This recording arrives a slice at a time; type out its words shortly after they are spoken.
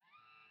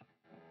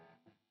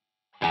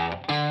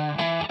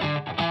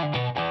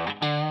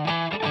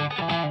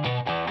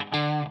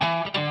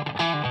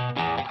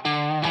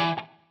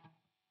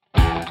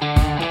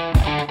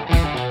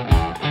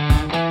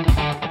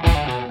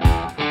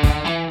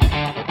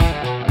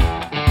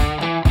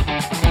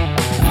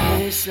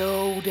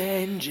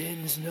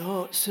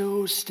not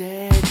so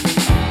steady.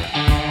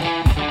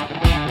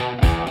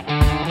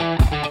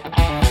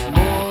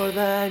 More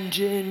than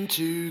gin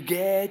to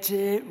get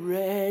it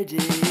ready.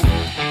 So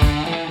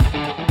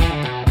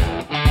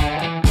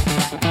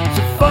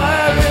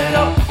fire it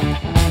up,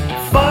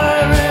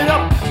 fire it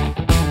up,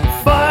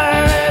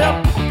 fire it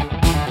up,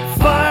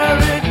 fire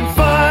it and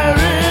fire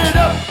it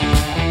up.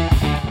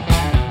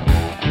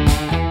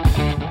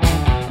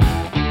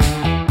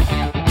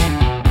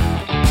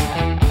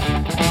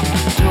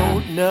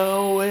 Don't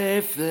know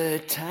if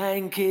the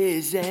tank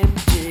is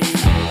empty.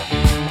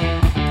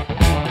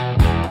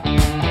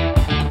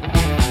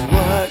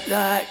 Work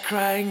that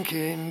crank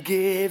and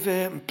give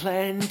him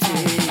plenty.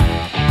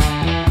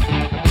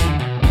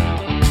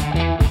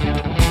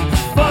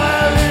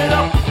 Fire it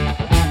up,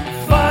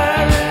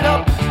 fire it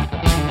up,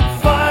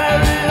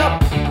 fire it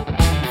up,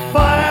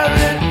 fire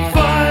it,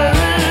 fire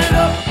it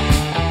up.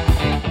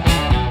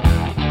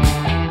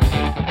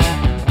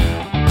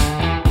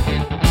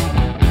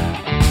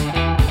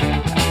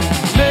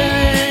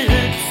 Maybe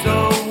it's a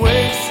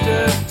waste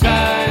of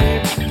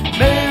time.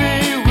 Maybe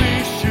we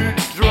should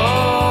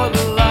draw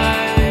the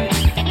line.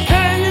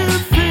 Can you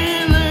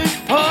feel it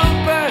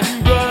pump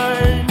and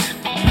grind?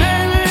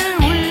 Maybe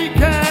we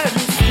can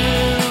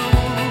still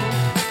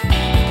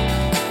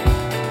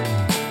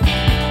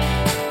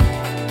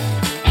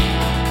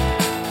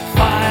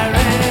fire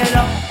it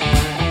up.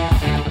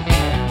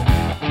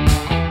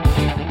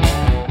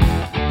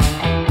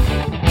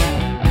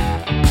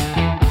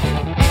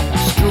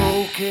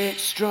 Stroke it,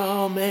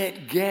 strum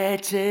it,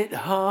 get it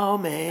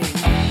humming.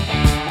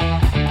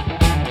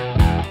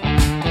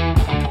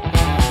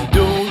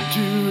 Don't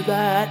do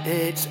that,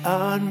 it's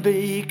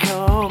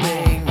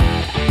unbecoming.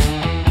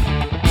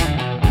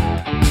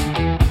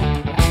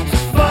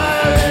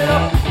 Fire it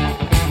up,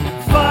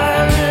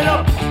 fire it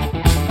up,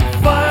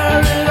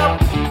 fire it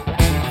up,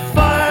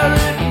 fire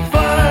it and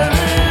fire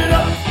it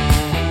up.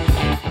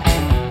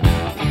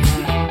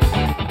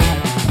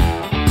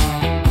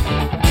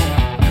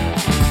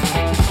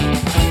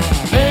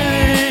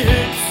 Maybe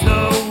it's a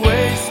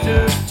waste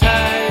of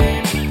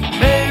time.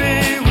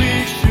 Maybe we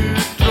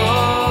should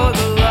draw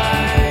the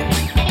line.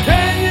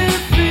 Can you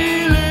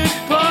feel it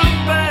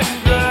pump and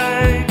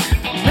grind?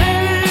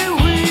 Maybe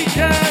we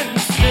can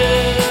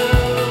still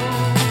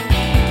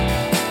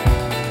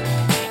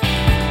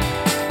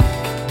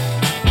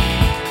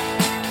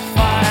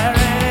fire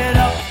it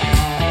up.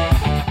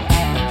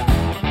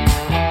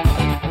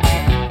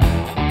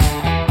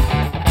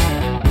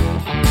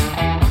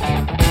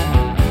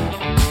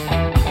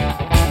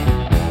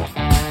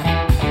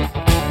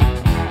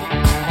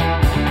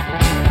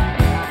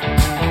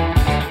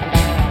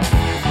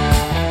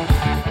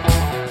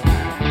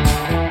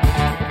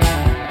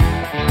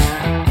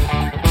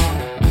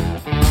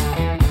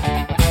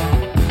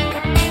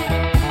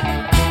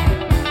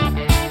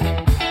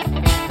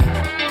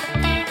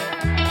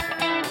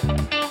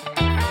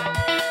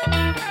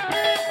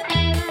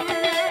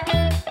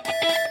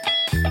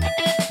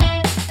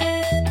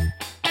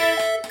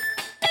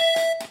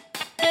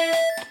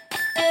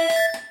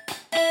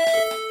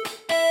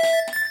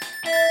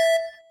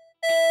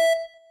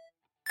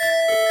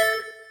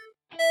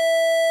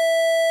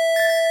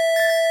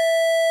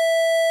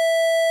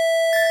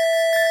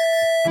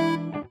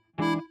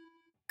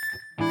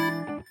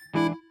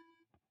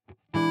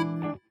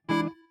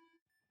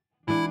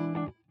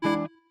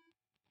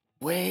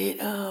 Wait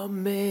a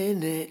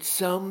minute,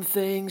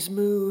 something's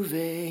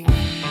moving.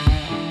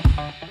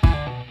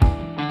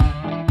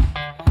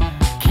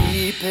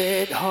 Keep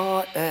it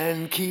hot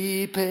and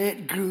keep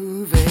it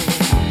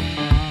grooving.